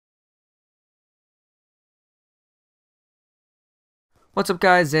What's up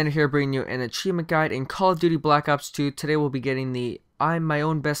guys, Xander here bringing you an achievement guide in Call of Duty Black Ops 2. Today we'll be getting the I'm my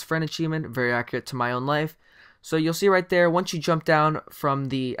own best friend achievement, very accurate to my own life. So you'll see right there, once you jump down from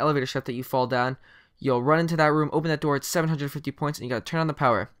the elevator shaft that you fall down, you'll run into that room, open that door, it's 750 points, and you gotta turn on the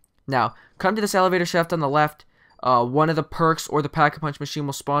power. Now, come to this elevator shaft on the left, one of the perks or the Pack-a-Punch machine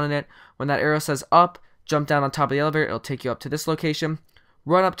will spawn in it. When that arrow says up, jump down on top of the elevator, it'll take you up to this location.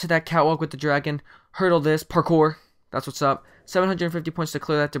 Run up to that catwalk with the dragon, hurdle this, parkour, that's what's up. 750 points to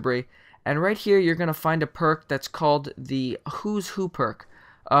clear that debris. And right here, you're going to find a perk that's called the Who's Who perk.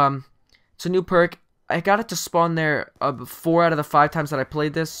 It's a new perk. I got it to spawn there 4 out of the 5 times that I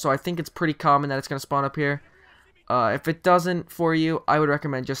played this, so I think it's pretty common that it's going to spawn up here. If it doesn't for you, I would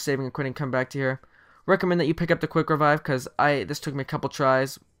recommend just saving and quitting, come back to here. Recommend that you pick up the quick revive, because this took me a couple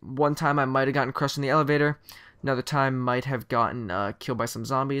tries. One time I might have gotten crushed in the elevator. Another time might have gotten killed by some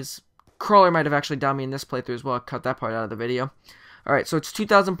zombies. Crawler might have actually downed me in this playthrough as well. I cut that part out of the video. Alright, so it's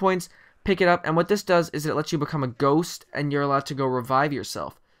 2,000 points. Pick it up, and what this does is it lets you become a ghost, and you're allowed to go revive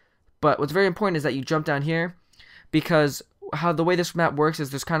yourself. But what's very important is that you jump down here, because how the way this map works is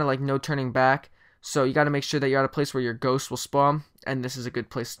there's kind of like no turning back. So you got to make sure that you're at a place where your ghost will spawn, and this is a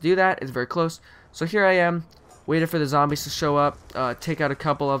good place to do that. It's very close. So here I am, waiting for the zombies to show up, take out a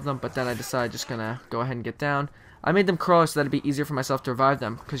couple of them, but then I decided just gonna go ahead and get down. I made them crawl so that it'd be easier for myself to revive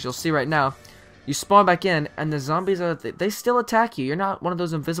them, because you'll see right now, you spawn back in, and the zombies, they still attack you. You're not one of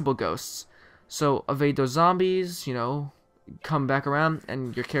those invisible ghosts. So evade those zombies, you know, come back around,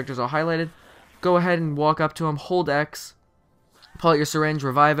 and your character's all highlighted. Go ahead and walk up to him, hold X, pull out your syringe,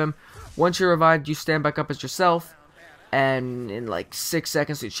 revive him. Once you're revived, you stand back up as yourself, and in like 6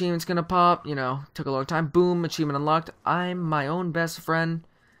 seconds, the achievement's gonna pop. You know, took a long time. Boom, achievement unlocked. I'm my own best friend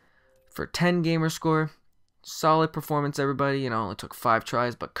for 10 gamer score. Solid performance, everybody. You know, only took 5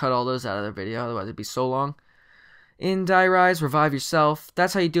 tries, but cut all those out of their video, otherwise it'd be so long. In Die Rise, revive yourself.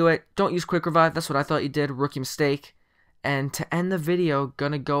 That's how you do it. Don't use quick revive. That's what I thought you did. Rookie mistake. And to end the video,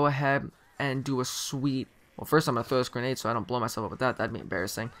 gonna go ahead and do a sweet... Well, first I'm gonna throw this grenade so I don't blow myself up with that. That'd be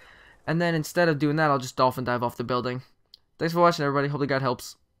embarrassing. And then instead of doing that, I'll just dolphin dive off the building. Thanks for watching, everybody. Hope the guide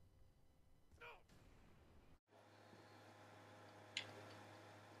helps.